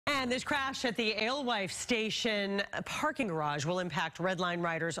And this crash at the Alewife station parking garage will impact Red Line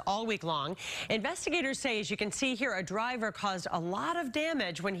riders all week long. Investigators say, as you can see here, a driver caused a lot of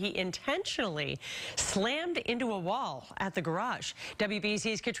damage when he intentionally slammed into a wall at the garage.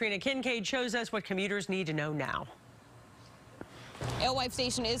 WBZ's Katrina Kincade shows us what commuters need to know now. Alewife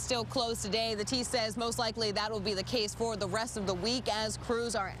station is still closed today. The T says most likely that will be the case for the rest of the week as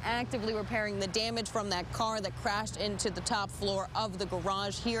crews are actively repairing the damage from that car that crashed into the top floor of the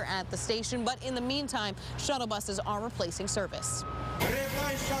garage here at the station. But in the meantime, shuttle buses are replacing service.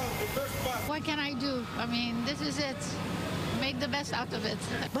 What can I do? I mean, this is it. Make the best out of it.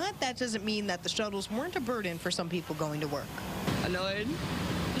 But that doesn't mean that the shuttles weren't a burden for some people going to work. Annoyed.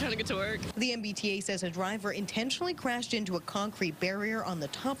 Trying to get to work. The MBTA says a driver intentionally crashed into a concrete barrier on the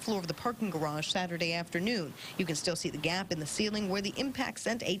top floor of the parking garage Saturday afternoon. You can still see the gap in the ceiling where the impact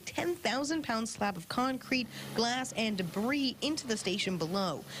sent a 10,000-pound slab of concrete, glass, and debris into the station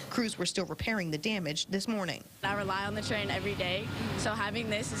below. Crews were still repairing the damage this morning. I rely on the train every day, so having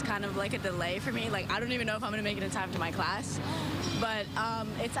this is kind of like a delay for me. Like, I don't even know if I'm going to make it in time to my class. But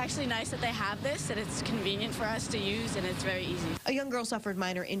it's actually nice that they have this, and it's convenient for us to use, and it's very easy. A young girl suffered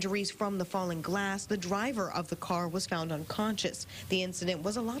minor injuries from the falling glass. The driver of the car was found unconscious. The incident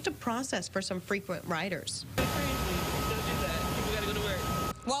was a lot to process for some frequent riders.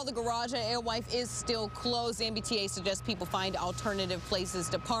 While the garage at Alewife is still closed, the MBTA suggests people find alternative places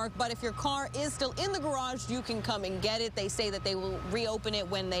to park. But if your car is still in the garage, you can come and get it. They say that they will reopen it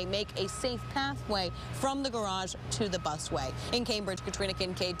when they make a safe pathway from the garage to the busway. In Cambridge, Katrina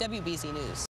Kincade, WBZ News.